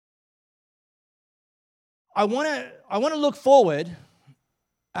I want to look forward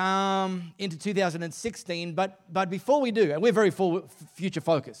into 2016, but before we do, and we're very future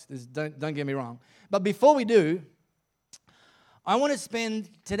focused. Don't get me wrong. But before we do, I want to spend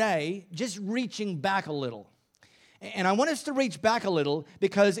today just reaching back a little. And I want us to reach back a little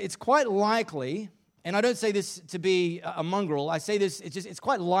because it's quite likely, and I don't say this to be a mongrel, I say this, it's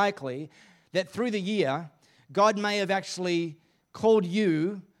quite likely that through the year, God may have actually called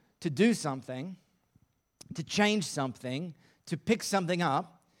you to do something, to change something, to pick something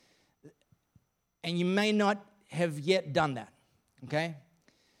up, and you may not have yet done that, okay?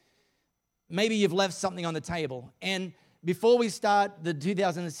 Maybe you've left something on the table. And before we start the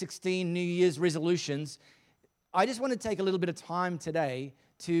 2016 New Year's resolutions, I just want to take a little bit of time today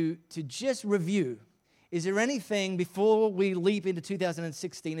to just review. Is there anything, before we leap into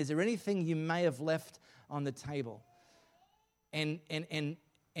 2016, is there anything you may have left on the table? And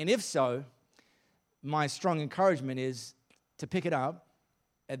if so, my strong encouragement is to pick it up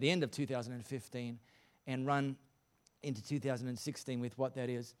at the end of 2015 and run into 2016 with what that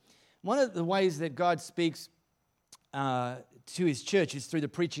is. One of the ways that God speaks to His church is through the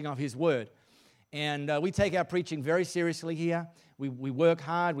preaching of His Word. And we take our preaching very seriously here. We work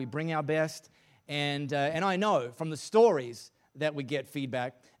hard, we bring our best. And I know from the stories that we get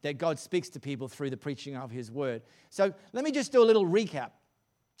feedback that God speaks to people through the preaching of His Word. So let me just do a little recap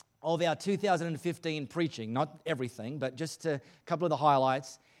of our 2015 preaching. Not everything, but just a couple of the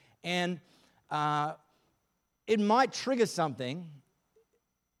highlights. And it might trigger something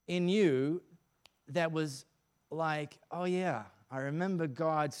in you that was like, oh yeah, I remember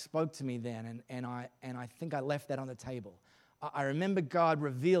God spoke to me then, and I think I left that on the table. I remember God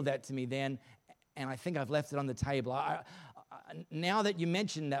revealed that to me then, and I think I've left it on the table. Now that you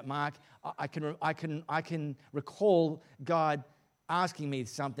mentioned that, Mark, I can recall God asking me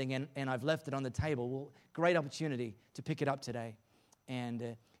something, and I've left it on the table. Well, great opportunity to pick it up today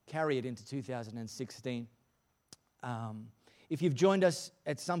and carry it into 2016. If you've joined us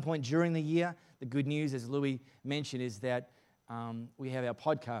at some point during the year, the good news, as Louis mentioned, is that we have our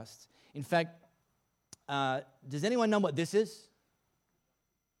podcasts. In fact, does anyone know what this is?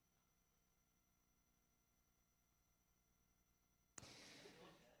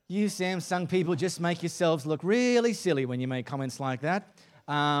 You Samsung people just make yourselves look really silly when you make comments like that.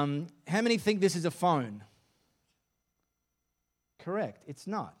 How many think this is a phone? Correct, it's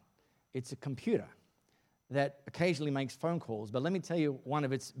not. It's a computer that occasionally makes phone calls. But let me tell you one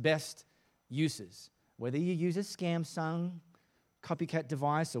of its best uses. Whether you use a Samsung copycat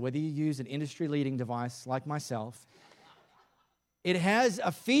device or whether you use an industry-leading device like myself, it has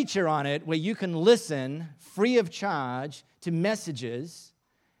a feature on it where you can listen free of charge to messages.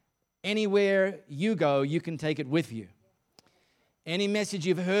 Anywhere you go, you can take it with you. Any message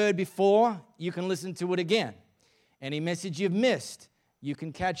you've heard before, you can listen to it again. Any message you've missed, you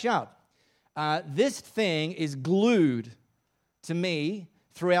can catch up. This thing is glued to me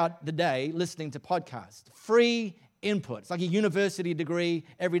throughout the day listening to podcasts. Free input. It's like a university degree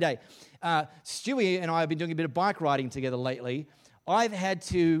every day. Stewie and I have been doing a bit of bike riding together lately. I've had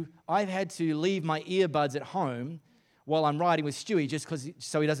to leave my earbuds at home while I'm riding with Stewie just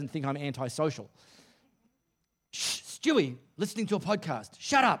so he doesn't think I'm antisocial. Shh, Stewie, listening to a podcast.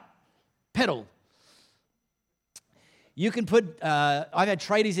 Shut up. Pedal. You can put, I've had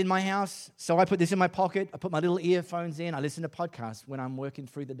tradies in my house, so I put this in my pocket. I put my little earphones in. I listen to podcasts when I'm working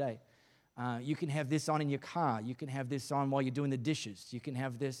through the day. You can have this on in your car. You can have this on while you're doing the dishes. You can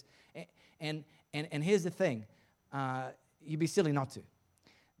have this. And here's the thing. You'd be silly not to.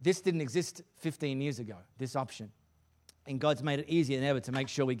 This didn't exist 15 years ago, this option. And God's made it easier than ever to make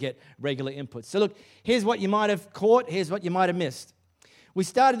sure we get regular input. So look, here's what you might have caught. Here's what you might have missed. We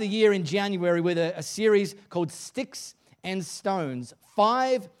started the year in January with a series called Sticks and Stones,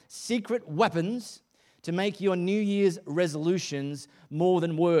 5 secret weapons to make your New Year's resolutions more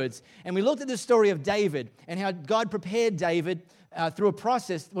than words. And we looked at the story of David and how God prepared David through a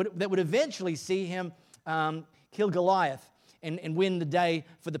process that would eventually see him kill Goliath and win the day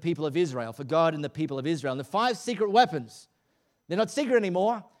for the people of Israel, for God and the people of Israel. And the 5 secret weapons, they're not secret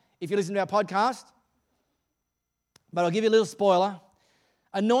anymore if you listen to our podcast, but I'll give you a little spoiler.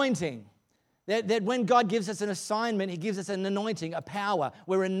 Anointing. That when God gives us an assignment, He gives us an anointing, a power.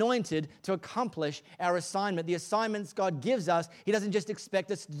 We're anointed to accomplish our assignment. The assignments God gives us, He doesn't just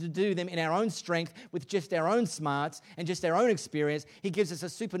expect us to do them in our own strength, with just our own smarts and just our own experience. He gives us a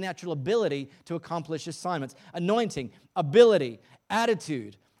supernatural ability to accomplish assignments. Anointing, ability,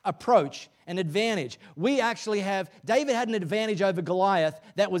 attitude, approach, an advantage. David had an advantage over Goliath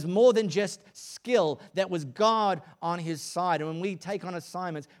that was more than just skill, that was God on his side. And when we take on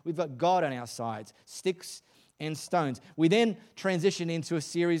assignments, we've got God on our sides, sticks and stones. We then transitioned into a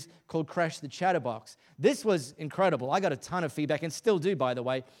series called Crash the Chatterbox. This was incredible. I got a ton of feedback, and still do, by the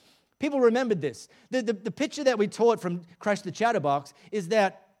way. People remembered this. The picture that we taught from Crash the Chatterbox is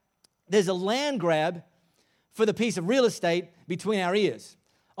that there's a land grab for the piece of real estate between our ears.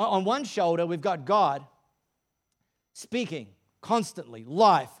 On one shoulder, we've got God speaking constantly,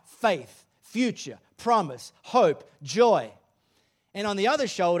 life, faith, future, promise, hope, joy. And on the other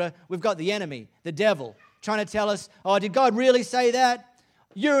shoulder, we've got the enemy, the devil, trying to tell us, oh, did God really say that?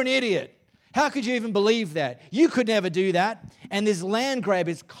 You're an idiot. How could you even believe that? You could never do that. And this land grab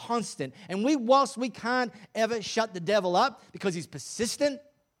is constant. And whilst we can't ever shut the devil up because he's persistent,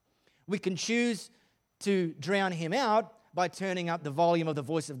 we can choose to drown him out by turning up the volume of the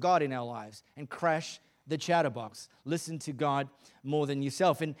voice of God in our lives and crash the chatterbox. Listen to God more than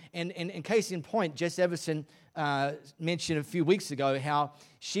yourself. And case in point, Jess Everson mentioned a few weeks ago how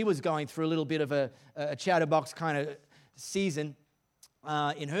she was going through a little bit of a chatterbox kind of season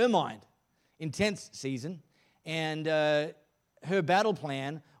in her mind, intense season. And her battle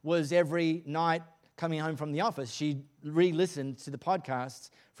plan was every night coming home from the office, she re-listened to the podcasts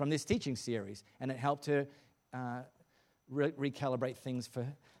from this teaching series, and it helped her recalibrate things for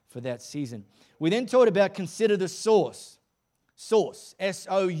that season. We then talked about consider the source. Source,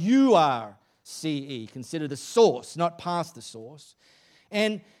 S-O-U-R-C-E. Consider the source, not past the source.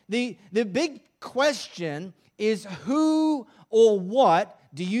 And the big question is, who or what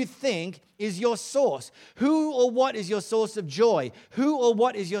do you think is your source? Who or what is your source of joy? Who or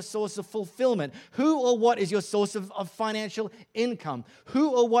what is your source of fulfillment? Who or what is your source of financial income? Who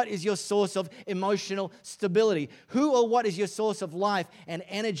or what is your source of emotional stability? Who or what is your source of life and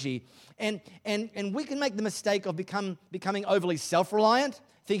energy? And we can make the mistake of becoming overly self-reliant,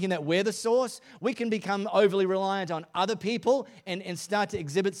 thinking that we're the source. We can become overly reliant on other people and start to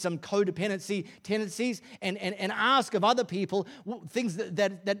exhibit some codependency tendencies and ask of other people things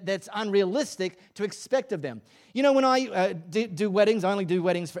that's unrealistic to expect of them. You know, when I do weddings, I only do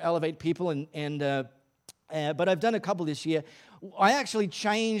weddings for Elevate people, but I've done a couple this year. I actually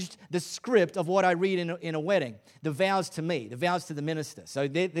changed the script of what I read in a wedding, the vows to me, the vows to the minister. So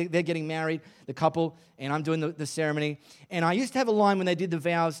they're getting married, the couple, and I'm doing the ceremony. And I used to have a line when they did the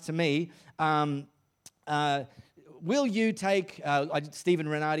vows to me, will you take, Stephen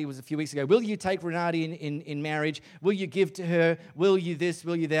Renardi was a few weeks ago, will you take Renardi in marriage? Will you give to her? Will you this?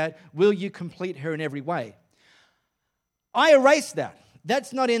 Will you that? Will you complete her in every way? I erased that.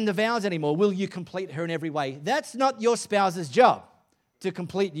 That's not in the vows anymore. Will you complete her in every way? That's not your spouse's job, to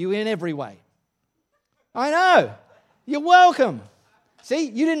complete you in every way. I know. You're welcome. See,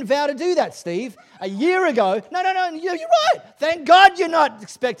 you didn't vow to do that, Steve. A year ago. No, you're right. Thank God you're not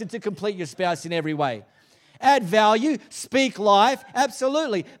expected to complete your spouse in every way. Add value, speak life,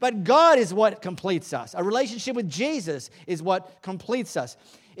 absolutely. But God is what completes us. A relationship with Jesus is what completes us.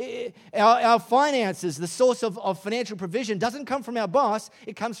 Our finances, the source of financial provision, doesn't come from our boss.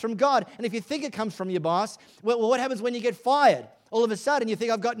 It comes from God. And if you think it comes from your boss, well, what happens when you get fired? All of a sudden, you think,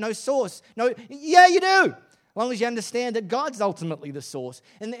 I've got no source. No, yeah, you do. As long as you understand that God's ultimately the source.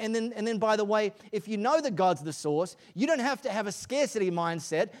 And then, by the way, if you know that God's the source, you don't have to have a scarcity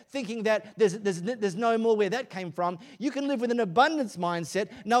mindset, thinking that there's no more where that came from. You can live with an abundance mindset,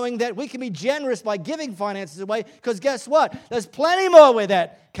 knowing that we can be generous by giving finances away, because guess what? There's plenty more where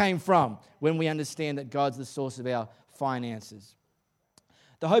that came from when we understand that God's the source of our finances.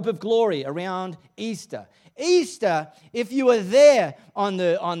 The hope of glory around Easter. Easter, if you were there on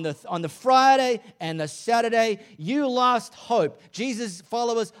the Friday and the Saturday, you lost hope. Jesus'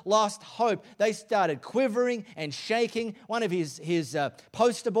 followers lost hope. They started quivering and shaking. One of his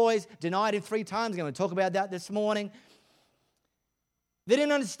poster boys denied him 3 times. I'm going to talk about that this morning. They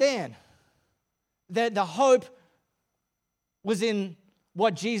didn't understand that the hope was in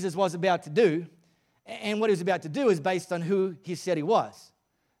what Jesus was about to do, and what he was about to do is based on who he said he was.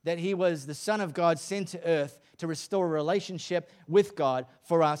 That he was the Son of God sent to earth to restore a relationship with God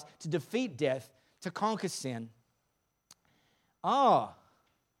for us, to defeat death, to conquer sin. What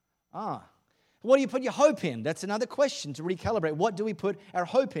do you put your hope in? That's another question to recalibrate. What do we put our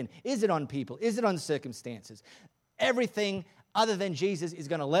hope in? Is it on people? Is it on circumstances? Everything other than Jesus is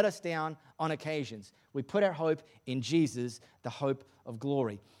going to let us down on occasions. We put our hope in Jesus, the hope of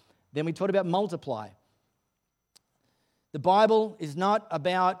glory. Then we talked about multiply. The Bible is not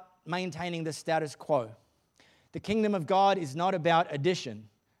about maintaining the status quo. The kingdom of God is not about addition.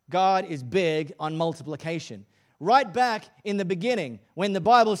 God is big on multiplication. right back in the beginning, when the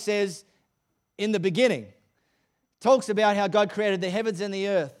Bible says, in the beginning, talks about how God created the heavens and the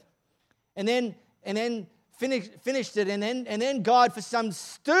earth. And then finished it, and then God, for some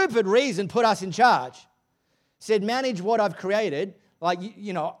stupid reason, put us in charge. Said, manage what I've created. Like,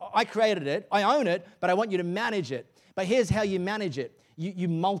 I created it, I own it, but I want you to manage it. But here's how you manage it. You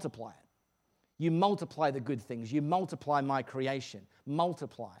multiply it. You multiply the good things. You multiply my creation.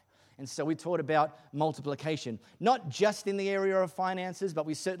 Multiply. And so we taught about multiplication, not just in the area of finances, but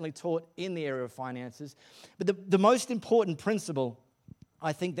we certainly taught in the area of finances. But the most important principle,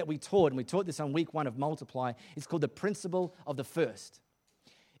 I think, that we taught, and we taught this on week 1 of Multiply, is called the principle of the first.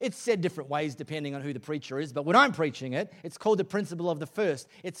 It's said different ways depending on who the preacher is, but when I'm preaching it, it's called the principle of the first.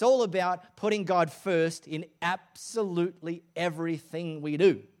 It's all about putting God first in absolutely everything we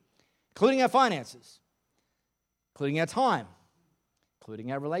do, including our finances, including our time,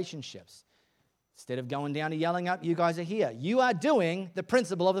 including our relationships. Instead of going down and yelling up, you guys are here. You are doing the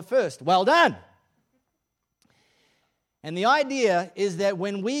principle of the first. Well done. And the idea is that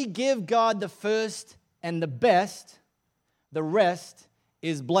when we give God the first and the best, the rest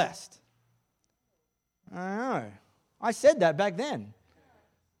is blessed. I know. I said that back then.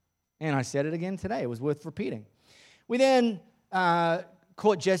 And I said it again today. It was worth repeating. We then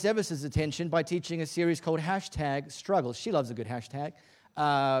caught Jess Evers's attention by teaching a series called #Struggles. She loves a good hashtag.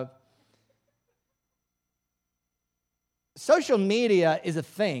 Social media is a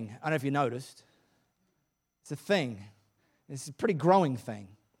thing. I don't know if you noticed. It's a thing. It's a pretty growing thing.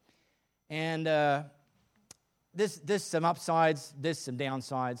 And there's some upsides, there's some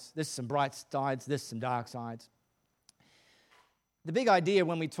downsides, there's some bright sides, there's some dark sides. The big idea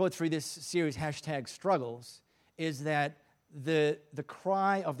when we taught through this series, #Struggles, is that the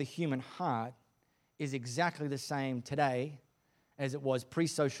cry of the human heart is exactly the same today as it was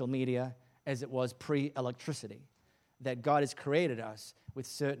pre-social media, as it was pre-electricity. That God has created us with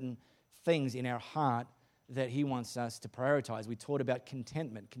certain things in our heart that He wants us to prioritize. We taught about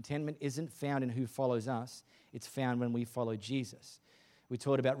contentment. Contentment isn't found in who follows us. It's found when we follow Jesus. We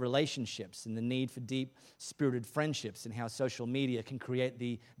taught about relationships and the need for deep spirited friendships and how social media can create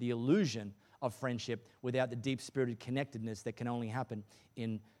the illusion of friendship without the deep spirited connectedness that can only happen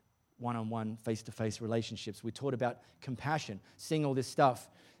in one-on-one, face-to-face relationships. We taught about compassion, seeing all this stuff.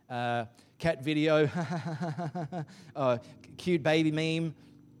 Cat video, cute baby meme.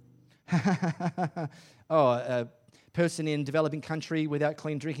 A person in developing country without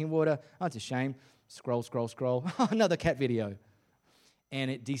clean drinking water. Oh, it's a shame. Scroll. Another cat video. And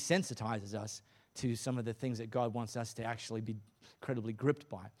it desensitizes us to some of the things that God wants us to actually be incredibly gripped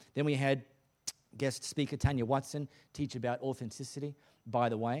by. Then we had guest speaker Tanya Watson teach about authenticity. By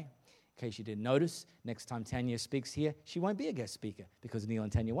the way, in case you didn't notice, next time Tanya speaks here, she won't be a guest speaker because Neil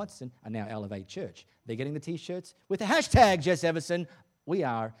and Tanya Watson are now Elevate Church. They're getting the T-shirts with the hashtag Jess Everson. We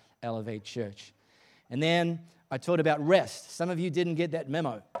are Elevate Church. And then I taught about rest. Some of you didn't get that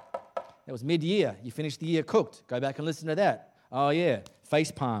memo. That was mid-year. You finished the year cooked. Go back and listen to that. Oh, yeah.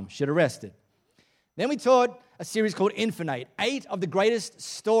 Face palm. Should have rested. Then we taught a series called Infinite. 8 of the greatest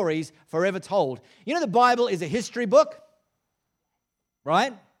stories forever told. You know the Bible is a history book,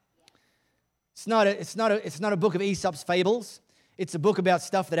 right? It's not a book of Aesop's fables. It's a book about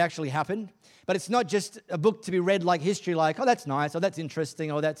stuff that actually happened. But it's not just a book to be read like history, like, oh, that's nice, oh, that's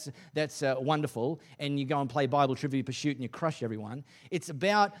interesting, oh, that's wonderful, and you go and play Bible Trivia Pursuit and you crush everyone. It's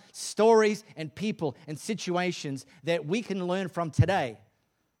about stories and people and situations that we can learn from today,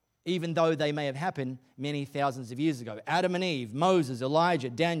 even though they may have happened many thousands of years ago. Adam and Eve, Moses,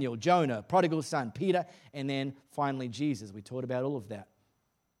 Elijah, Daniel, Jonah, prodigal son, Peter, and then finally Jesus. We taught about all of that.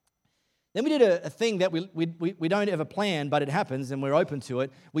 Then we did a thing that we don't ever plan, but it happens, and we're open to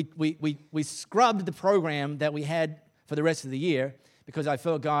it. We scrubbed the program that we had for the rest of the year because I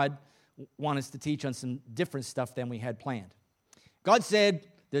felt God wanted us to teach on some different stuff than we had planned. God said,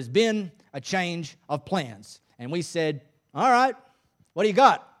 there's been a change of plans. And we said, all right, what do you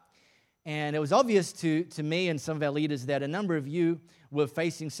got? And it was obvious to me and some of our leaders that a number of you were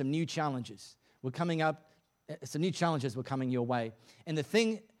facing some new challenges. Some new challenges were coming your way. And the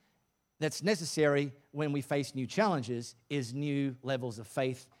thing that's necessary when we face new challenges is new levels of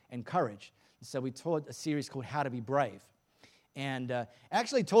faith and courage. And so we taught a series called How to Be Brave. And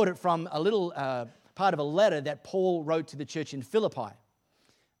actually taught it from a little part of a letter that Paul wrote to the church in Philippi.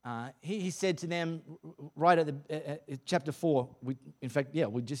 He said to them right at chapter 4, we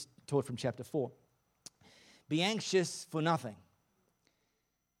just taught from chapter 4. Be anxious for nothing.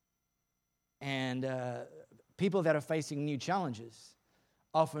 And people that are facing new challenges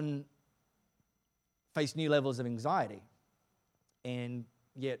often face new levels of anxiety. And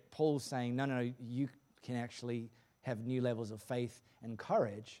yet Paul's saying, no, you can actually have new levels of faith and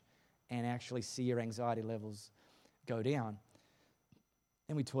courage and actually see your anxiety levels go down.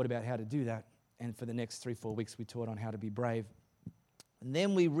 And we taught about how to do that. And for the next 3-4 weeks, we taught on how to be brave. And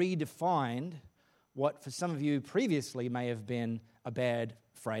then we redefined what for some of you previously may have been a bad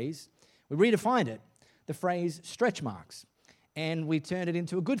phrase. We redefined it, the phrase stretch marks, and we turned it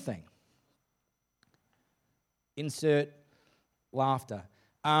into a good thing. Insert laughter.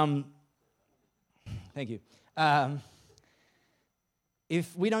 Thank you.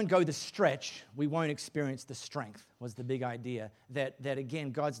 If we don't go the stretch, we won't experience the strength, was the big idea. That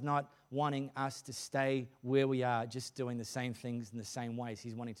again, God's not wanting us to stay where we are, just doing the same things in the same ways.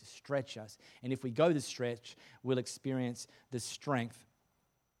 He's wanting to stretch us. And if we go the stretch, we'll experience the strength.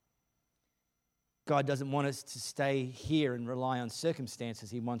 God doesn't want us to stay here and rely on circumstances.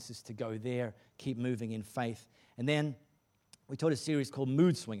 He wants us to go there, keep moving in faith. And then we taught a series called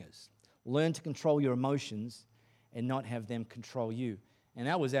Mood Swingers. Learn to control your emotions and not have them control you. And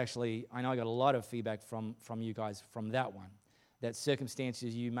that was actually, I know I got a lot of feedback from you guys from that one. That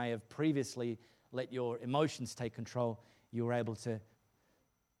circumstances you may have previously let your emotions take control, you were able to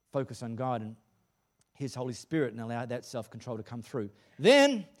focus on God and His Holy Spirit and allow that self-control to come through.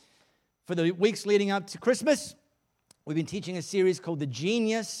 Then, for the weeks leading up to Christmas, we've been teaching a series called The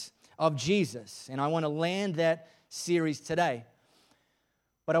Genius of Jesus. And I want to land that series today.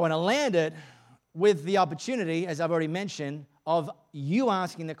 But I want to land it with the opportunity, as I've already mentioned, of you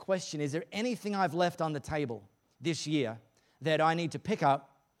asking the question, is there anything I've left on the table this year that I need to pick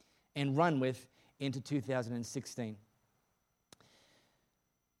up and run with into 2016?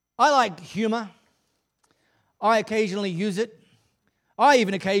 I like humor. I occasionally use it. I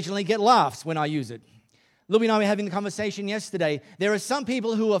even occasionally get laughs when I use it. Louie and I were having the conversation yesterday. There are some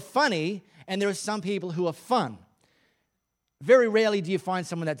people who are funny and there are some people who are fun. Very rarely do you find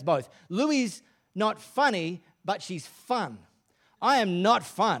someone that's both. Louie's not funny, but she's fun. I am not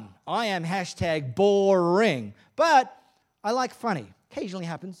fun. I am #boring. But I like funny. Occasionally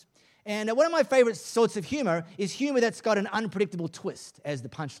happens. And one of my favorite sorts of humor is humor that's got an unpredictable twist as the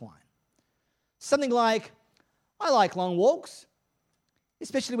punchline. Something like, I like long walks,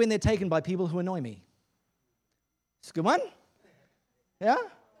 especially when they're taken by people who annoy me. It's a good one. Yeah?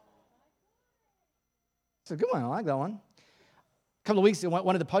 It's a good one. I like that one. A couple of weeks ago,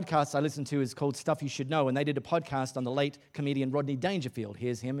 one of the podcasts I listened to is called Stuff You Should Know, and they did a podcast on the late comedian Rodney Dangerfield.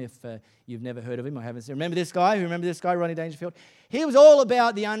 Here's him if you've never heard of him or haven't seen. Remember this guy? Remember this guy, Rodney Dangerfield? He was all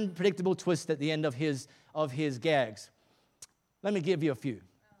about the unpredictable twist at the end of his gags. Let me give you a few.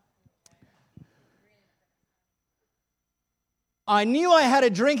 I knew I had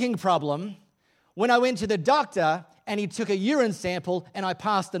a drinking problem when I went to the doctor and he took a urine sample and I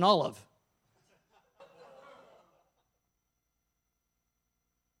passed an olive.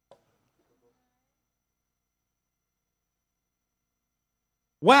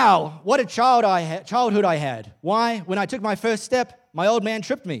 Wow, what a childhood I had. Why? When I took my first step, my old man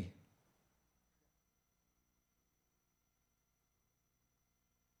tripped me.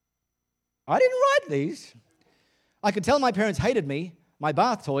 I didn't write these. I could tell my parents hated me. My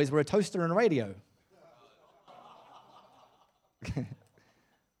bath toys were a toaster and a radio. I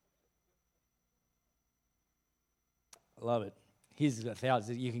love it. Here's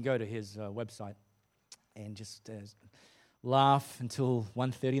 1,000. You can go to his website and just laugh until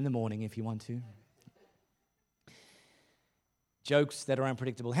 1:30 in the morning if you want to. Jokes that are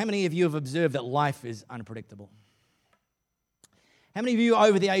unpredictable. How many of you have observed that life is unpredictable? How many of you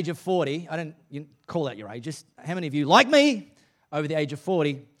over the age of 40, you call out your age, just how many of you, like me, over the age of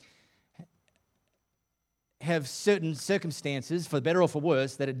 40, have certain circumstances, for better or for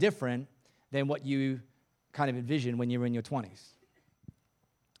worse, that are different than what you kind of envisioned when you were in your 20s?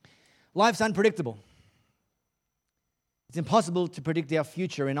 Life's unpredictable. It's impossible to predict our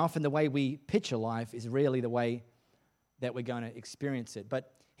future, and often the way we picture life is rarely the way that we're going to experience it.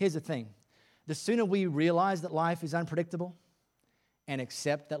 But here's the thing. The sooner we realize that life is unpredictable and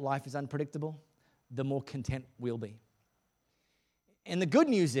accept that life is unpredictable, the more content we'll be. And the good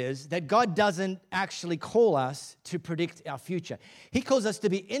news is that God doesn't actually call us to predict our future. He calls us to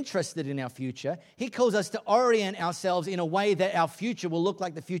be interested in our future. He calls us to orient ourselves in a way that our future will look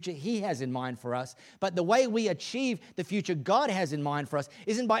like the future He has in mind for us. But the way we achieve the future God has in mind for us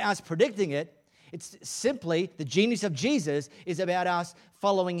isn't by us predicting it. It's simply, the genius of Jesus is about us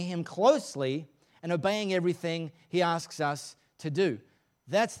following Him closely and obeying everything He asks us to do.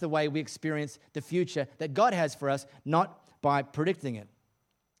 That's the way we experience the future that God has for us, not by predicting it.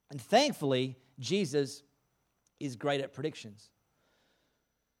 And thankfully, Jesus is great at predictions.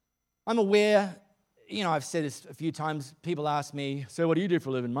 I'm aware, I've said this a few times, people ask me, so what do you do for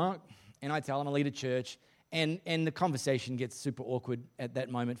a living, Mark? and I tell them I lead a church, and the conversation gets super awkward at that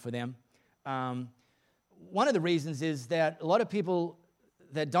moment for them. One of the reasons is that a lot of people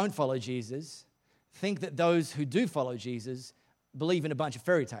that don't follow Jesus think that those who do follow Jesus believe in a bunch of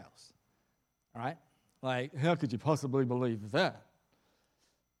fairy tales, all right? Like, how could you possibly believe that?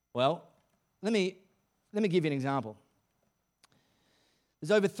 Well, let me give you an example.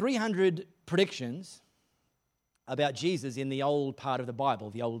 There's over 300 predictions about Jesus in the old part of the Bible,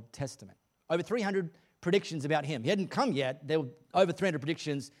 the Old Testament. Over 300 predictions about him. He hadn't come yet. There were over 300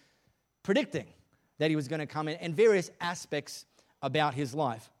 predictions predicting that he was going to come in, and various aspects about his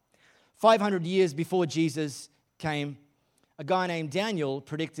life. 500 years before Jesus came, a guy named Daniel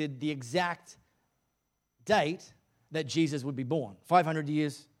predicted the exact date that Jesus would be born. 500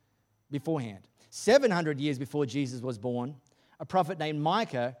 years beforehand. 700 years before Jesus was born, a prophet named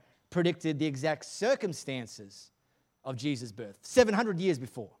Micah predicted the exact circumstances of Jesus' birth. 700 years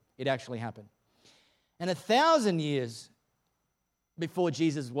before it actually happened. And 1,000 years before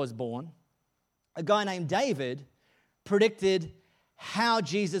Jesus was born, a guy named David predicted how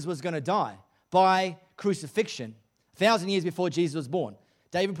Jesus was going to die by crucifixion. 1,000 years before Jesus was born,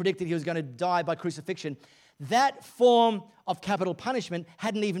 David predicted he was going to die by crucifixion. That form of capital punishment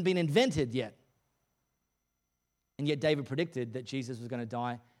hadn't even been invented yet. And yet David predicted that Jesus was going to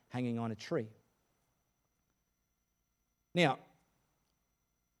die hanging on a tree. Now,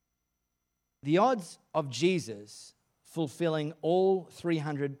 the odds of Jesus fulfilling all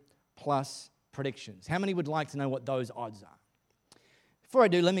 300 plus predictions. How many would like to know what those odds are? Before I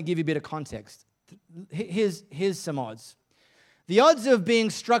do, let me give you a bit of context. Here's some odds. The odds of being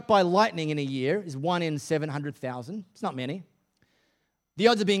struck by lightning in a year is 1 in 700,000. It's not many. The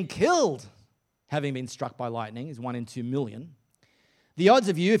odds of being killed having been struck by lightning is 1 in 2 million. The odds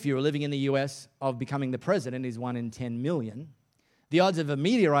of you, if you were living in the US, of becoming the president is 1 in 10 million. The odds of a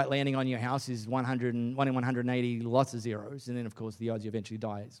meteorite landing on your house is 1 in 180, lots of zeros. And then, of course, the odds you eventually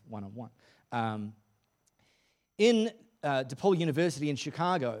die is 1 on 1. In DePaul University in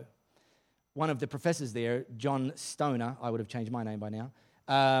Chicago, one of the professors there, John Stoner, I would have changed my name by now,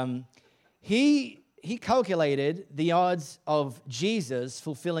 he calculated the odds of Jesus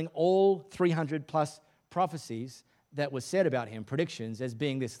fulfilling all 300 plus prophecies that was said about him, predictions, as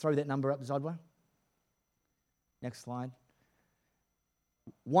being this. Throw that number up, Zodwa. Next slide.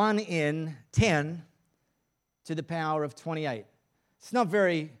 1 in 10 to the power of 28. It's not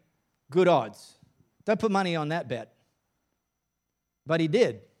very good odds. Don't put money on that bet. But he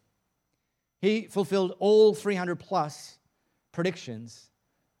did. He fulfilled all 300 plus predictions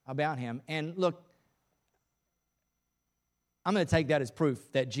about him. And look, I'm going to take that as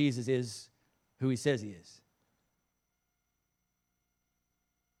proof that Jesus is who he says he is.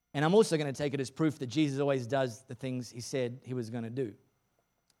 And I'm also going to take it as proof that Jesus always does the things he said he was going to do.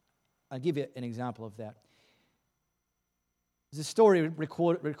 I'll give you an example of that. There's a story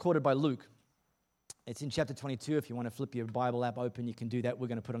recorded by Luke. It's in chapter 22. If you want to flip your Bible app open, you can do that. We're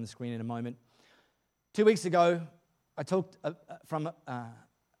going to put it on the screen in a moment. 2 weeks ago, I talked from a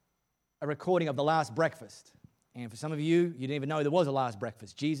recording of the Last Breakfast. And for some of you, you didn't even know there was a last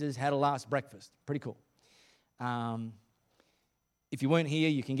breakfast. Jesus had a last breakfast. Pretty cool. If you weren't here,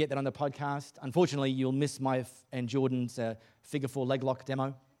 you can get that on the podcast. Unfortunately, you'll miss my and Jordan's figure 4 leg lock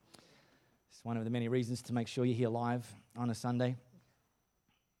demo. It's one of the many reasons to make sure you're here live on a Sunday.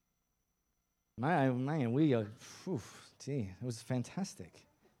 Man, we are, it was fantastic.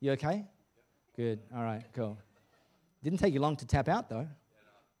 You okay? Good, all right, cool. Didn't take you long to tap out, though.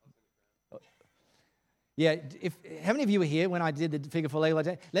 Yeah, how many of you were here when I did the figure 4 leg lock?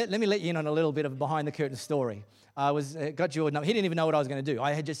 Let me let you in on a little bit of a behind-the-curtain story. I got Jordan up. He didn't even know what I was going to do.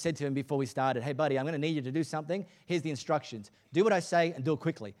 I had just said to him before we started, hey, buddy, I'm going to need you to do something. Here's the instructions. Do what I say and do it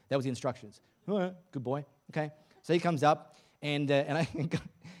quickly. That was the instructions. All right, good boy. Okay. So he comes up, and I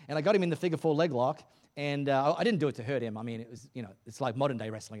got him in the figure 4 leg lock, and I didn't do it to hurt him. I mean, it was, it's like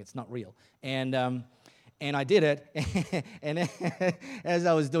modern-day wrestling. It's not real. And I did it, and as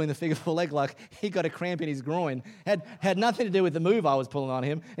I was doing the figure 4 leg lock, he got a cramp in his groin. Had nothing to do with the move I was pulling on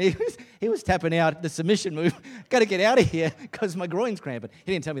him. He was tapping out the submission move. Got to get out of here because my groin's cramping.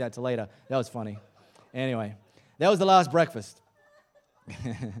 He didn't tell me that till later. That was funny. Anyway, that was the last breakfast.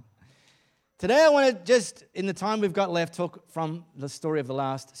 Today I want to just, in the time we've got left, talk from the story of the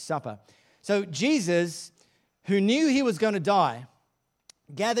Last Supper. So Jesus, who knew he was going to die,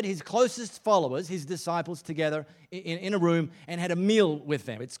 gathered his closest followers, his disciples, together in a room and had a meal with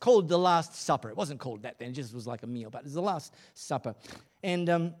them. It's called the Last Supper. It wasn't called that then, it just was like a meal, but it's the Last Supper.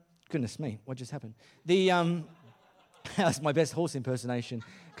 And, goodness me, what just happened? That's my best horse impersonation,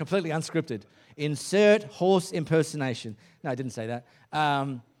 completely unscripted. Insert horse impersonation. No, I didn't say that.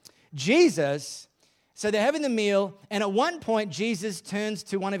 So they're having the meal, and at one point, Jesus turns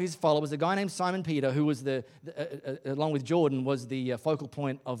to one of his followers, a guy named Simon Peter, who was along with Jordan, was the focal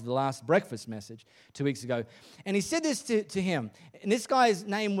point of the last breakfast message 2 weeks ago. And he said this to him. And this guy's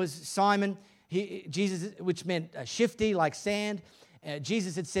name was Simon, Jesus, which meant shifty, like sand.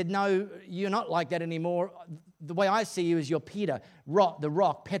 Jesus had said, no, you're not like that anymore. The way I see you is you're Peter, the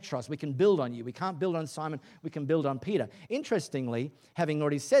rock, Petros. We can build on you. We can't build on Simon. We can build on Peter. Interestingly, having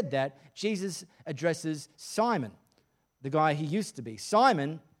already said that, Jesus addresses Simon, the guy he used to be.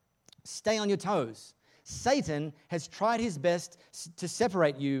 Simon, stay on your toes. Satan has tried his best to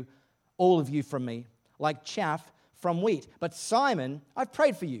separate you, all of you, from me, like chaff from wheat. But Simon, I've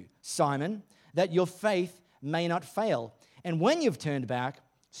prayed for you, Simon, that your faith may not fail. And when you've turned back,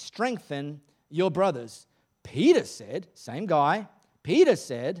 strengthen your brothers. Peter said, same guy, Peter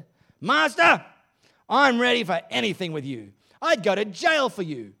said, Master, I'm ready for anything with you. I'd go to jail for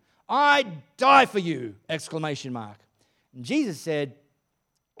you. I'd die for you! Exclamation mark. And Jesus said,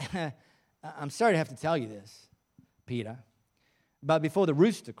 I'm sorry to have to tell you this, Peter, but before the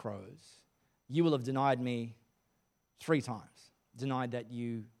rooster crows, you will have denied me 3 times, denied that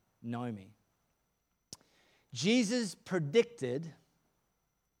you know me. Jesus predicted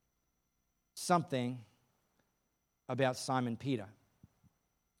something about Simon Peter.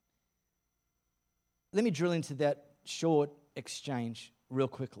 Let me drill into that short exchange real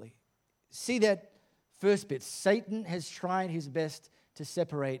quickly. See that first bit. Satan has tried his best to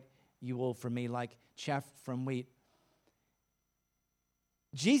separate you all from me like chaff from wheat.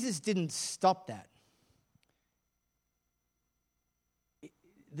 Jesus didn't stop that.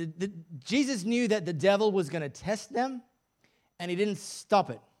 Jesus knew that the devil was going to test them, and he didn't stop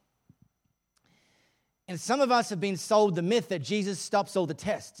it. And some of us have been sold the myth that Jesus stops all the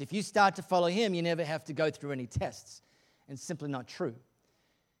tests. If you start to follow him, you never have to go through any tests. And it's simply not true.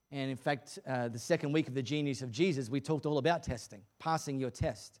 And in fact, the second week of the Genius of Jesus, we talked all about testing, passing your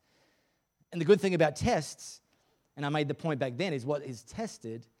test. And the good thing about tests, and I made the point back then, is what is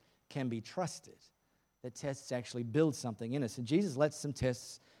tested can be trusted. That tests actually build something in us. And Jesus lets some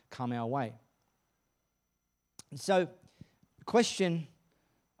tests come our way. And so, the question,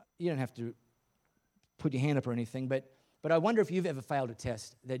 you don't have to put your hand up or anything, but I wonder if you've ever failed a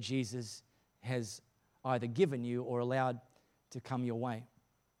test that Jesus has either given you or allowed to come your way.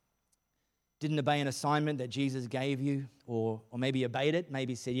 Didn't obey an assignment that Jesus gave you, or maybe obeyed it,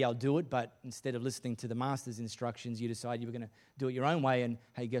 maybe said, yeah, I'll do it, but instead of listening to the master's instructions, you decided you were going to do it your own way, and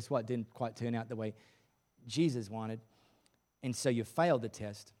hey, guess what? It didn't quite turn out the way Jesus wanted, and so you failed the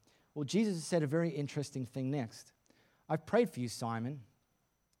test. Well, Jesus said a very interesting thing next. I've prayed for you, Simon,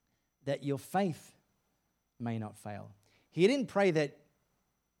 that your faith may not fail. He didn't pray that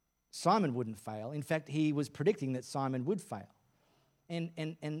Simon wouldn't fail. In fact, he was predicting that Simon would fail. And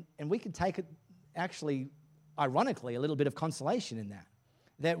we can take it, actually, ironically, a little bit of consolation in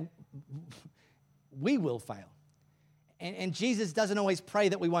that we will fail. And Jesus doesn't always pray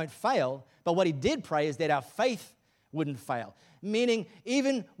that we won't fail, but what he did pray is that our faith wouldn't fail. Meaning,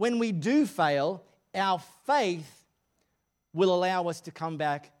 even when we do fail, our faith will allow us to come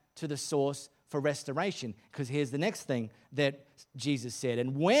back to the source for restoration. Because here's the next thing that Jesus said,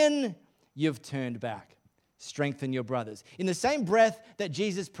 and when you've turned back, strengthen your brothers. In the same breath that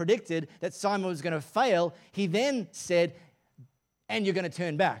Jesus predicted that Simon was going to fail, he then said, and you're going to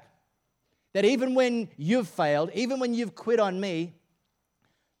turn back. That even when you've failed, even when you've quit on me,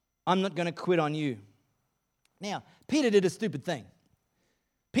 I'm not going to quit on you. Now, Peter did a stupid thing.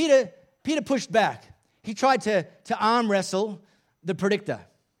 Peter pushed back. He tried to arm wrestle the predictor.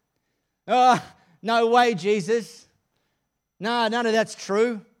 Oh, no way, Jesus. No, none of that's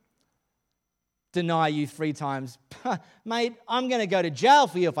true. Deny you 3 times. Mate, I'm going to go to jail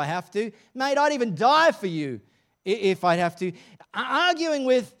for you if I have to. Mate, I'd even die for you if I'd have to. Arguing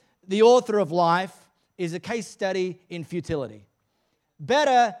with the author of life is a case study in futility.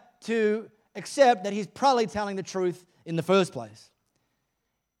 Better to accept that he's probably telling the truth in the first place.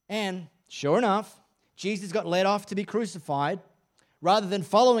 And sure enough, Jesus got led off to be crucified. Rather than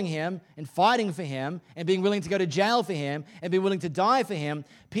following him and fighting for him and being willing to go to jail for him and be willing to die for him,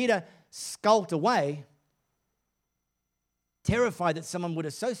 Peter skulked away, terrified that someone would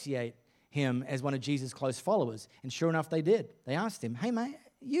associate him as one of Jesus' close followers. And sure enough, they did. They asked him, hey, mate,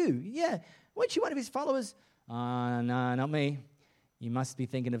 weren't you one of his followers? No, not me. You must be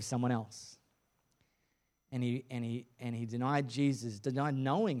thinking of someone else. And he denied Jesus, denied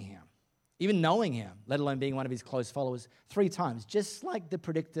knowing him. Even knowing him, let alone being one of his close followers, 3 times, just like the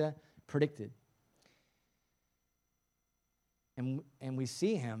predictor predicted. And we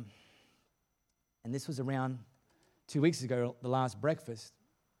see him, and this was around 2 weeks ago, the last breakfast.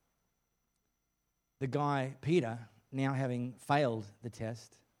 the guy, Peter, now having failed the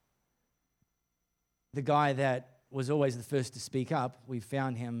test, the guy that was always the first to speak up, we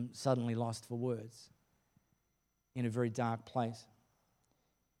found him suddenly lost for words in a very dark place.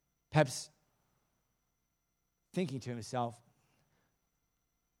 Perhaps thinking to himself,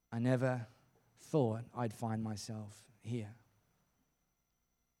 I never thought I'd find myself here.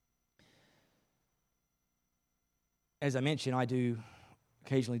 As I mentioned, I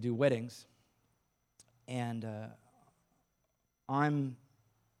occasionally do weddings, and I'm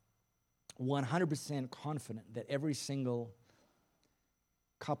 100% confident that every single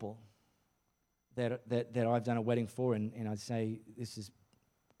couple that I've done a wedding for, and I'd say this is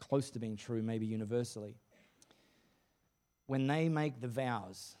close to being true, maybe universally, when they make the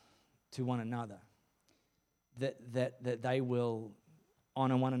vows to one another, that they will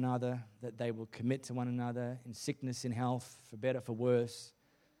honor one another, that they will commit to one another in sickness, in health, for better, for worse,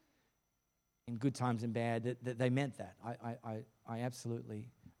 in good times and bad, that they meant that. I absolutely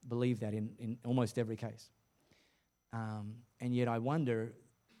believe that in almost every case. And yet I wonder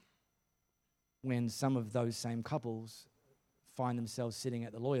when some of those same couples find themselves sitting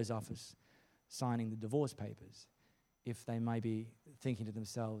at the lawyer's office signing the divorce papers, if they may be thinking to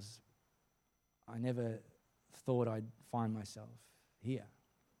themselves, I never thought I'd find myself here.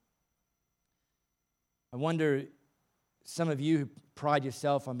 I wonder, some of you who pride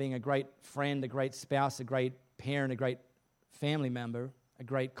yourself on being a great friend, a great spouse, a great parent, a great family member, a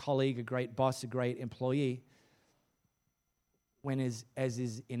great colleague, a great boss, a great employee, when, as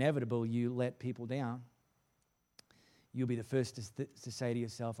is inevitable, you let people down, you'll be the first to say to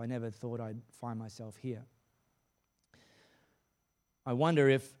yourself, I never thought I'd find myself here. I wonder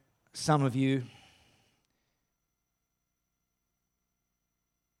if some of you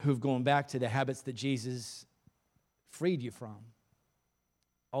who've gone back to the habits that Jesus freed you from,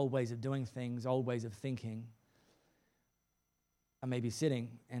 old ways of doing things, old ways of thinking, are maybe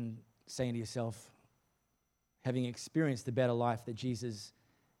sitting and saying to yourself, having experienced the better life that Jesus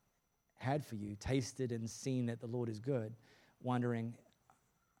had for you, tasted and seen that the Lord is good, wondering,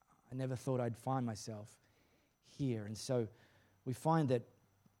 I never thought I'd find myself here. And so we find that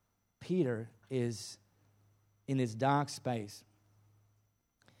Peter is in this dark space.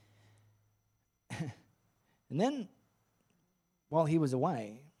 And then, while he was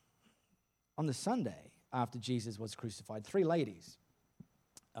away, on the Sunday after Jesus was crucified, 3 ladies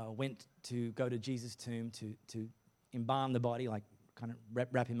went to go to Jesus' tomb to embalm the body, like kind of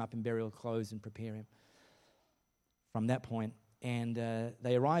wrap him up in burial clothes and prepare him from that point. And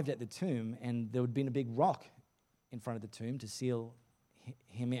they arrived at the tomb, and there had been a big rock in front of the tomb to seal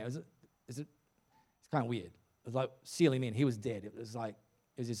him in. It's kind of weird. It was like, seal him in. He was dead. It was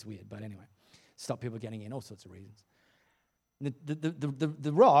just weird. But anyway, stop people getting in, all sorts of reasons.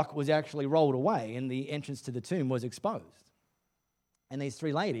 The rock was actually rolled away, and the entrance to the tomb was exposed. And these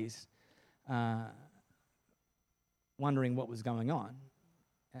 3 ladies, wondering what was going on,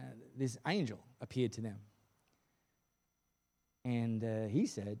 this angel appeared to them. And he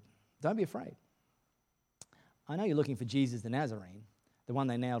said, don't be afraid. I know you're looking for Jesus the Nazarene, the one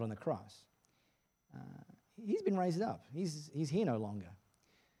they nailed on the cross. He's been raised up. He's here no longer.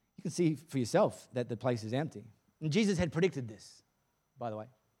 You can see for yourself that the place is empty. And Jesus had predicted this, by the way.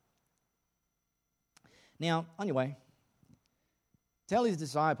 Now, on your way, tell his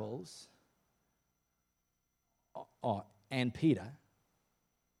disciples and Peter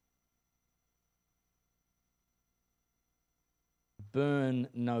burn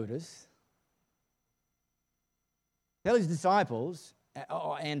notice. Tell his disciples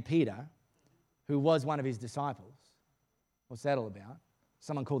and Peter, who was one of his disciples. What's that all about?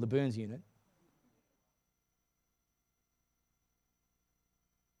 Someone called the Burns Unit.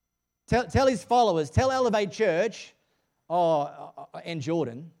 Tell his followers, tell Elevate Church and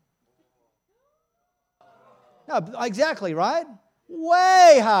Jordan. No, exactly, right?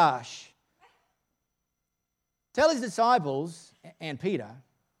 Way harsh. Tell his disciples and Peter.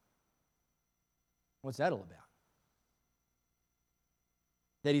 What's that all about?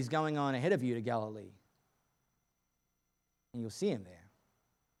 That he's going on ahead of you to Galilee. And you'll see him there.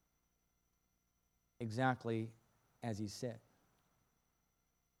 Exactly as he said.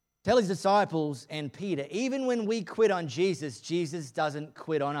 Tell his disciples and Peter, even when we quit on Jesus, Jesus doesn't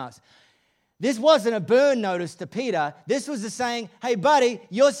quit on us. This wasn't a burn notice to Peter. This was the saying, hey, buddy,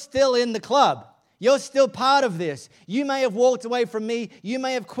 you're still in the club. You're still part of this. You may have walked away from me. You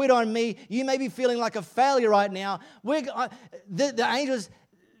may have quit on me. You may be feeling like a failure right now. The angels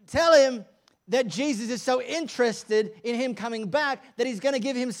tell him that Jesus is so interested in him coming back that he's going to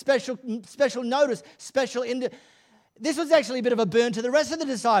give him special notice, This was actually a bit of a burn to the rest of the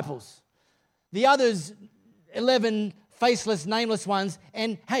disciples. the others, 11 faceless, nameless ones,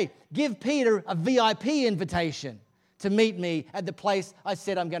 and hey, give Peter a VIP invitation to meet me at the place I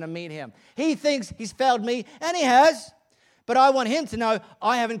said I'm going to meet him. He thinks he's failed me, and he has, but I want him to know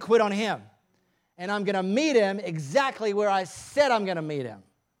I haven't quit on him. And I'm going to meet him exactly where I said I'm going to meet him.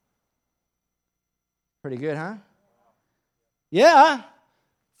 Pretty good, huh? Yeah.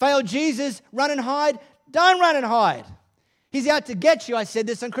 Failed Jesus, run and hide. Don't run and hide. He's out to get you. I said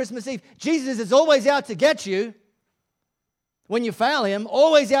this on Christmas Eve. Jesus is always out to get you. When you fail him,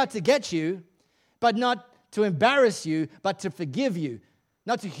 always out to get you, but not to embarrass you, but to forgive you.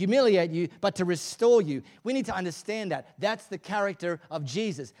 Not to humiliate you, but to restore you. We need to understand that. That's the character of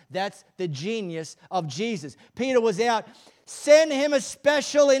Jesus. That's the genius of Jesus. Peter was out. Send him a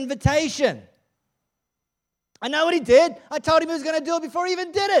special invitation. I know what he did. I told him he was going to do it before he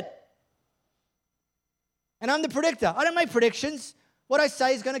even did it. And I'm the predictor. I don't make predictions. What I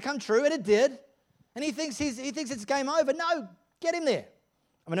say is going to come true, and it did. And he thinks it's game over. No, get him there.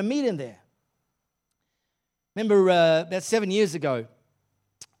 I'm going to meet him there. Remember about 7 years ago,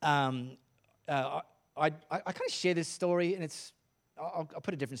 I kind of share this story, and I'll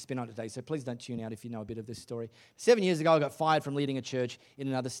put a different spin on it today, so please don't tune out if you know a bit of this story. 7 years ago, I got fired from leading a church in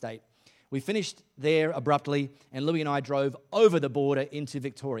another state. We finished there abruptly, and Louis and I drove over the border into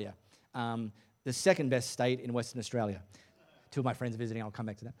Victoria, the second best state in Western Australia. Two of my friends visiting, I'll come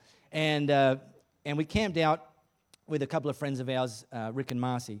back to that. And we camped out with a couple of friends of ours, Rick and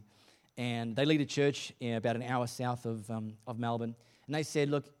Marcy, and they lead a church about an hour south of Melbourne. And they said,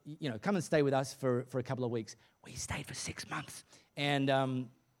 look, come and stay with us for a couple of weeks. We stayed for 6 months. And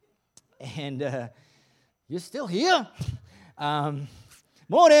you're still here?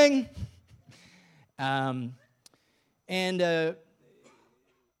 Morning. Rick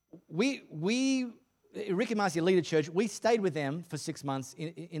and Marcy lead a church. We stayed with them for 6 months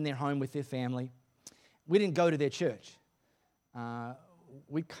in their home with their family. We didn't go to their church.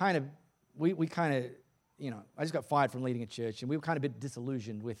 We kind of, I just got fired from leading a church, and we were kind of a bit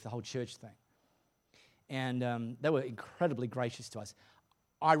disillusioned with the whole church thing. And they were incredibly gracious to us.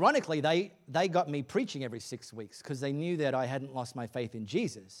 Ironically, they got me preaching every 6 weeks because they knew that I hadn't lost my faith in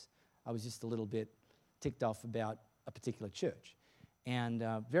Jesus. I was just a little bit ticked off about a particular church. And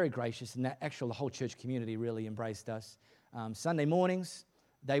very gracious, and the whole church community really embraced us. Sunday mornings,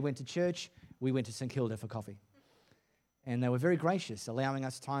 they went to church. We went to St Kilda for coffee. And they were very gracious, allowing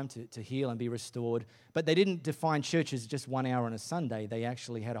us time to heal and be restored. But they didn't define church as just 1 hour on a Sunday. They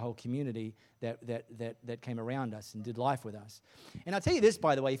actually had a whole community that came around us and did life with us. And I'll tell you this,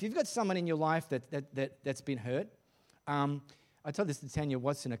 by the way, if you've got someone in your life that's been hurt, I told this to Tanya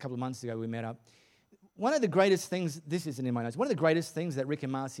Watson a couple of months ago. We met up. One of the greatest things, this isn't in my notes, one of the greatest things that Rick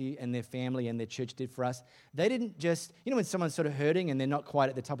and Marcy and their family and their church did for us, they didn't just, when someone's sort of hurting and they're not quite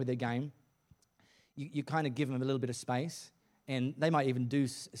at the top of their game, you kind of give them a little bit of space, and they might even do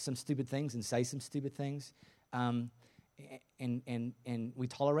some stupid things and say some stupid things, and we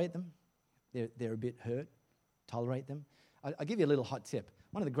tolerate them. They're a bit hurt, tolerate them. I'll give you a little hot tip.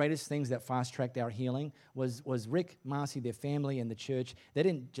 One of the greatest things that fast-tracked our healing was Rick, Marcy, their family, and the church. They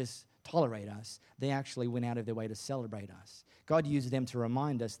didn't just tolerate us. They actually went out of their way to celebrate us. God used them to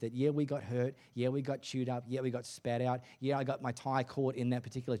remind us that, we got hurt. We got chewed up. We got spat out. I got my tie caught in that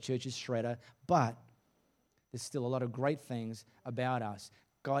particular church's shredder. But there's still a lot of great things about us.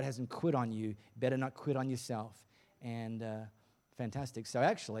 God hasn't quit on you. Better not quit on yourself. And fantastic. So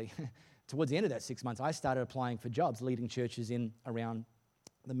actually, towards the end of that 6 months, I started applying for jobs, leading churches in around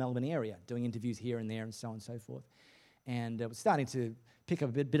the Melbourne area, doing interviews here and there and so on and so forth. And it was starting to pick up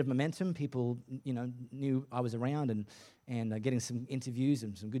a bit of momentum. People, knew I was around and getting some interviews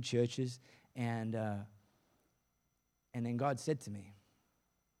and some good churches. And then God said to me,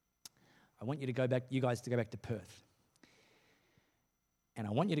 I want you guys to go back to Perth. And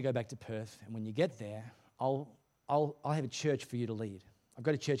I want you to go back to Perth. And when you get there, I'll have a church for you to lead. I've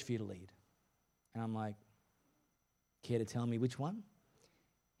got a church for you to lead. And I'm like, care to tell me which one?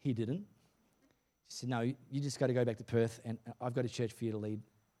 He didn't. He said, no, you just got to go back to Perth, and I've got a church for you to lead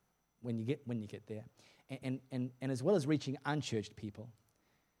when you get there. And as well as reaching unchurched people,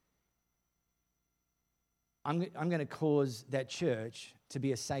 I'm going to cause that church to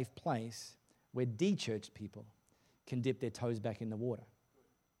be a safe place where de-churched people can dip their toes back in the water.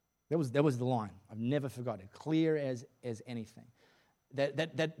 That was the line. I've never forgotten it. Clear as anything. That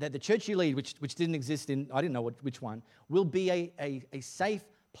the church you lead, which didn't exist I didn't know which one, will be a safe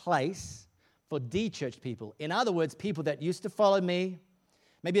place for de-churched people. In other words, people that used to follow me,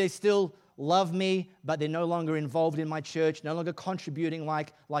 maybe they still love me, but they're no longer involved in my church, no longer contributing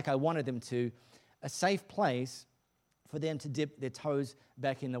like I wanted them to. A safe place for them to dip their toes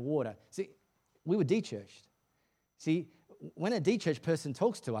back in the water. See, we were de-churched. See, when a de-church person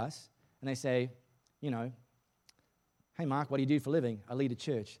talks to us and they say, hey, Mark, what do you do for a living? I lead a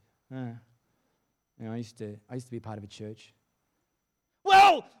church. I used to be part of a church.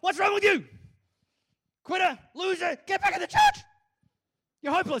 Well, what's wrong with you? Quitter, loser, get back in the church.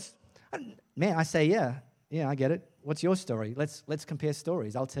 You're hopeless. Man, I say, yeah, I get it. What's your story? Let's compare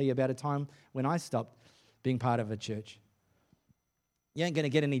stories. I'll tell you about a time when I stopped being part of a church. You ain't going to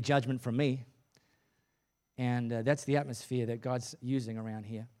get any judgment from me. And that's the atmosphere that God's using around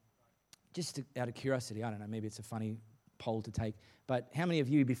here. Just out of curiosity, I don't know, maybe it's a funny poll to take, but how many of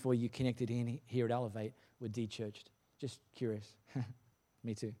you, before you connected in here at Elevate, were de-churched? Just curious.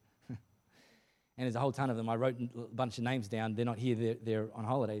 Me too. And there's a whole ton of them. I wrote a bunch of names down. They're not here. They're on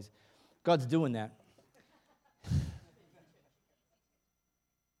holidays. God's doing that.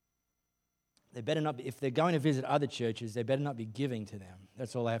 They better not be, if they're going to visit other churches, they better not be giving to them.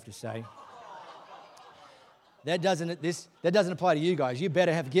 That's all I have to say. That doesn't apply to you guys. You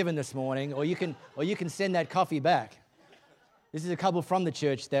better have given this morning, or you can send that coffee back. This is a couple from the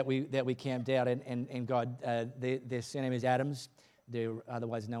church that we camped out, and God, their surname is Adams. They're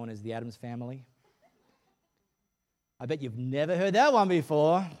otherwise known as the Adams family. I bet you've never heard that one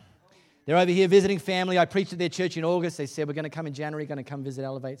before. They're over here visiting family. I preached at their church in August. They said, we're going to come in January, going to come visit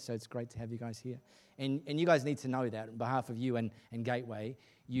Elevate, so it's great to have you guys here. And you guys need to know that on behalf of you and Gateway,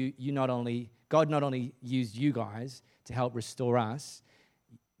 God not only used you guys to help restore us,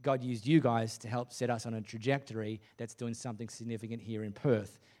 God used you guys to help set us on a trajectory that's doing something significant here in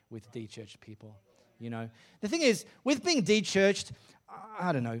Perth with de-churched people. The thing is, with being de-churched,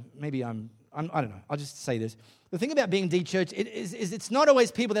 I don't know, maybe I don't know, I'll just say this. The thing about being de-churched is it's not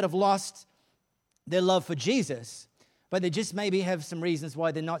always people that have lost their love for Jesus, but they just maybe have some reasons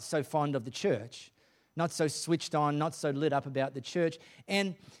why they're not so fond of the church, not so switched on, not so lit up about the church.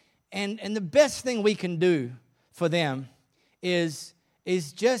 And the best thing we can do for them is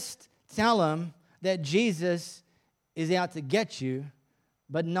just tell them that Jesus is out to get you,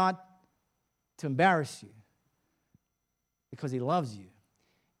 but not to embarrass you, because he loves you.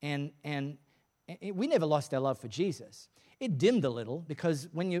 And we never lost our love for Jesus. It dimmed a little, because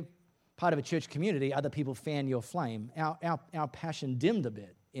when you're part of a church community, other people fan your flame. Our passion dimmed a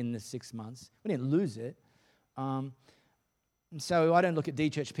bit in the 6 months. We didn't lose it. So I don't look at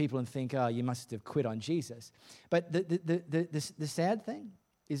de-church people and think, oh, you must have quit on Jesus. But the sad thing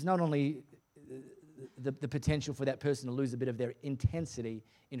is not only the potential for that person to lose a bit of their intensity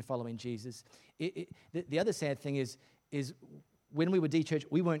in following Jesus. The other sad thing is when we were de-church,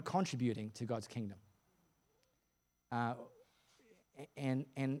 we weren't contributing to God's kingdom. And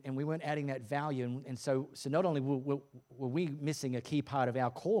we weren't adding that value. And so not only were we missing a key part of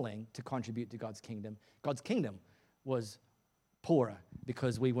our calling to contribute to God's kingdom was poorer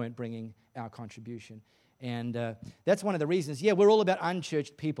because we weren't bringing our contribution. And that's one of the reasons, we're all about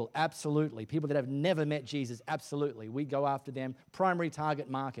unchurched people, absolutely. People that have never met Jesus, absolutely. We go after them. Primary target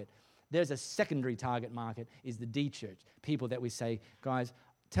market. There's a secondary target market, is the de-church. People that we say, guys,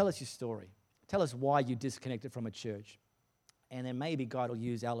 tell us your story. Tell us why you disconnected from a church. And then maybe God will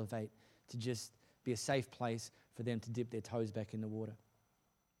use Elevate to just be a safe place for them to dip their toes back in the water.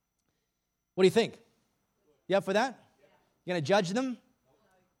 What do you think? You up for that? You going to judge them?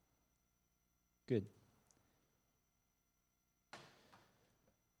 Good.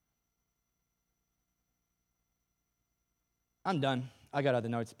 I'm done. I got other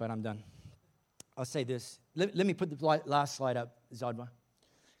notes, but I'm done. I'll say this. Let me put the last slide up, Zodwa.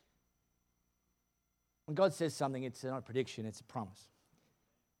 When God says something, it's not a prediction, it's a promise.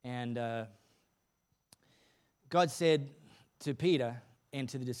 And God said to Peter and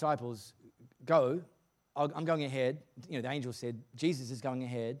to the disciples, go, I'm going ahead. The angel said, Jesus is going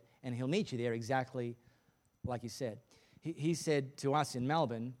ahead, and he'll meet you there exactly like he said. He said to us in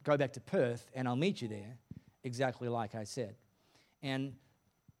Melbourne, go back to Perth, and I'll meet you there exactly like I said. And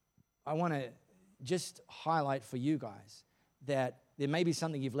I want to just highlight for you guys that there may be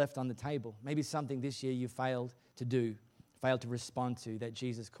something you've left on the table, maybe something this year you failed to do, failed to respond to, that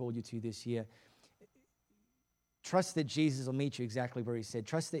Jesus called you to this year. Trust that Jesus will meet you exactly where he said.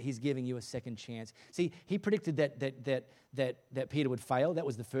 Trust that he's giving you a second chance. See, he predicted that Peter would fail. That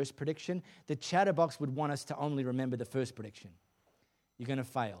was the first prediction. The chatterbox would want us to only remember the first prediction. You're going to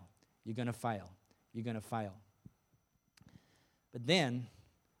fail. You're going to fail. You're going to fail. But then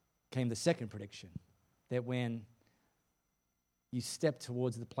came the second prediction, that when you step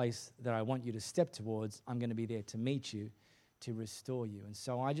towards the place that I want you to step towards, I'm going to be there to meet you, to restore you. And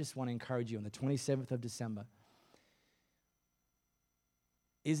so I just want to encourage you on the 27th of December,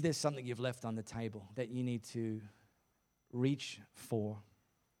 is there something you've left on the table that you need to reach for?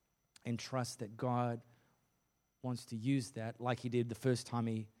 and trust that God wants to use that like he did the first time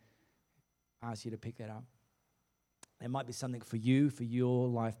he asked you to pick that up. It might be something for you, for your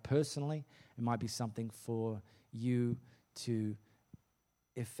life personally. It might be something for you to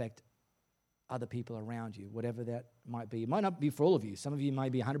affect other people around you, whatever that might be. It might not be for all of you. Some of you may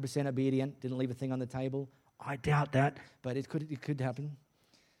be 100% obedient, didn't leave a thing on the table. I doubt that, but it could happen.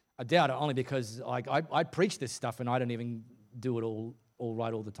 I doubt it only because I preach this stuff and I don't even do it all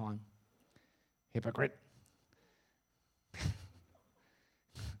right all the time. Hypocrite.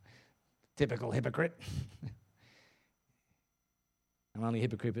 Typical hypocrite. I'm only a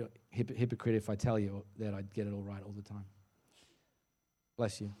hypocrite if I tell you that I get it all right all the time.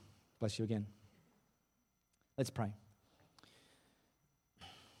 Bless you. Bless you again. Let's pray.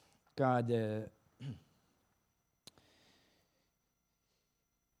 God, I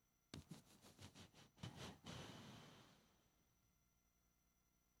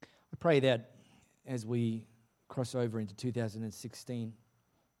pray that as we cross over into 2016,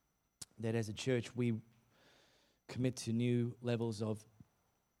 that as a church we commit to new levels of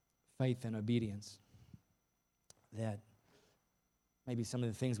faith and obedience, that maybe some of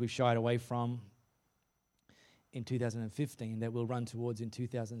the things we've shied away from in 2015 that we'll run towards in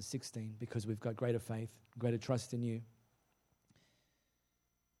 2016 because we've got greater faith, greater trust in you.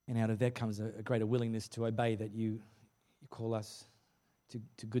 And out of that comes a greater willingness to obey, that you call us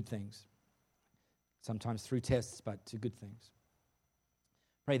to good things. Sometimes through tests, but to good things.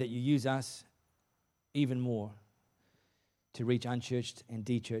 Pray that you use us even more to reach unchurched and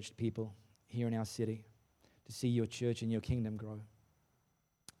de-churched people here in our city, to see your church and your kingdom grow,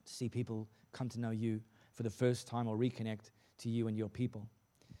 to see people come to know you for the first time or reconnect to you and your people.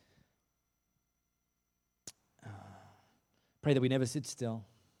 Pray that we never sit still.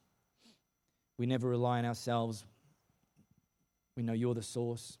 We never rely on ourselves. We know you're the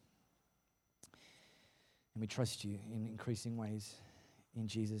source. And we trust you in increasing ways. In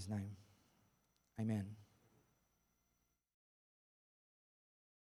Jesus' name, amen.